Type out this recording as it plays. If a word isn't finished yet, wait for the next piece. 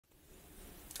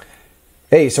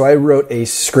Hey, so I wrote a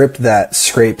script that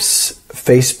scrapes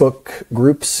Facebook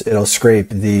groups. It'll scrape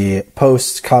the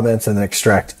posts, comments, and then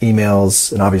extract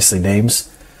emails and obviously names.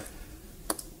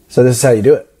 So this is how you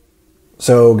do it.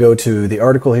 So go to the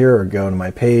article here or go to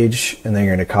my page, and then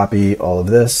you're going to copy all of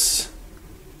this.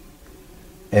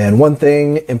 And one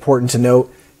thing important to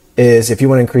note is if you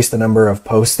want to increase the number of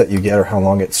posts that you get or how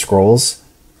long it scrolls,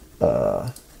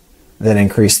 then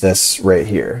increase this right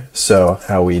here. So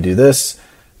how we do this.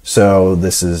 So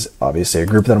this is obviously a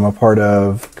group that I'm a part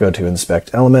of. Go to inspect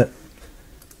element,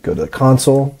 go to the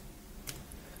console,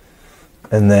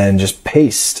 and then just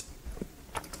paste.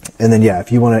 And then, yeah,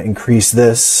 if you want to increase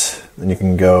this, then you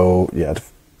can go, yeah,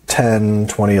 10,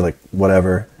 20, like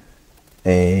whatever,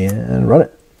 and run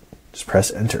it. Just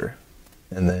press enter,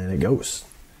 and then it goes.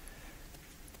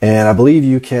 And I believe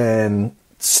you can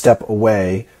step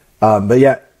away. But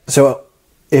yeah, so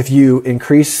if you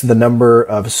increase the number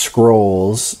of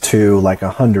scrolls to like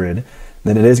 100,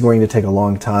 then it is going to take a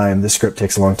long time. This script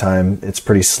takes a long time. It's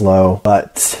pretty slow,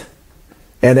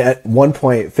 and at one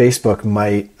point Facebook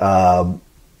might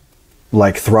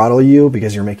like throttle you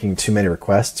because you're making too many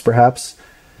requests perhaps.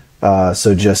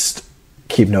 So just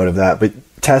keep note of that, but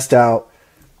test out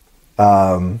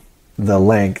the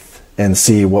length and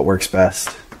see what works best.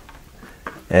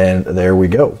 And there we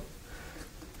go.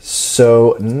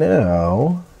 So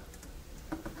now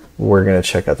we're going to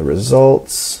check out the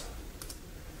results.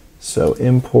 So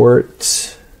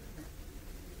import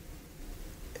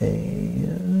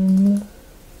and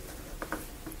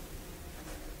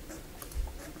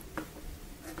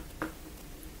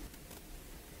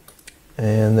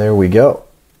there we go.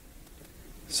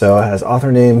 So it has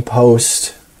author name,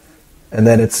 post, and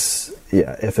then it's,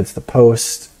 yeah, if it's the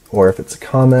post or if it's a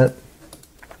comment.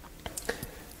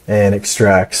 And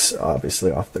extracts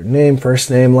obviously off their name, first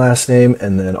name, last name,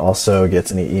 and then also gets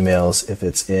any emails if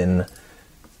it's in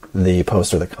the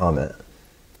post or the comment.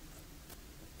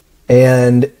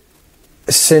 And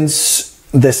since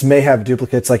this may have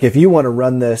duplicates, like if you want to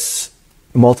run this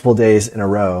multiple days in a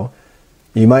row,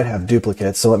 you might have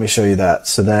duplicates. So let me show you that.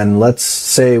 So then let's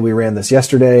say we ran this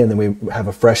yesterday and then we have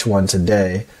a fresh one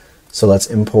today. So let's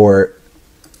import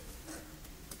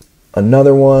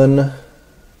another one.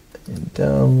 In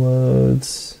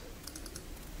downloads.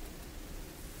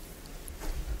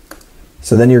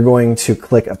 So then you're going to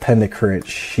click append to current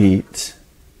sheet,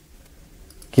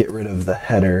 get rid of the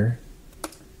header,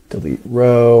 delete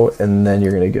row, and then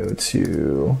you're going to go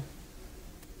to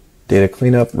data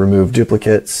cleanup, remove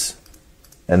duplicates,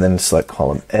 and then select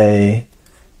column A,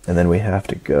 and then we have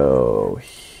to go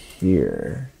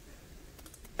here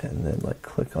and then like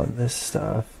click on this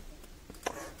stuff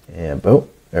and boom,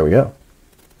 there we go.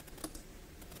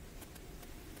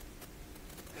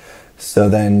 So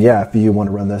then, yeah, if you want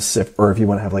to run this, or if you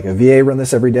want to have like a VA run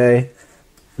this every day,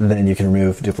 then you can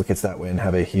remove duplicates that way and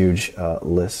have a huge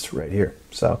list right here.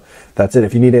 So that's it.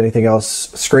 If you need anything else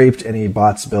scraped, any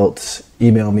bots built,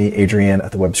 email me,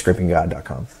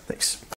 Adrian@thewebscrapingguide.com. Thanks.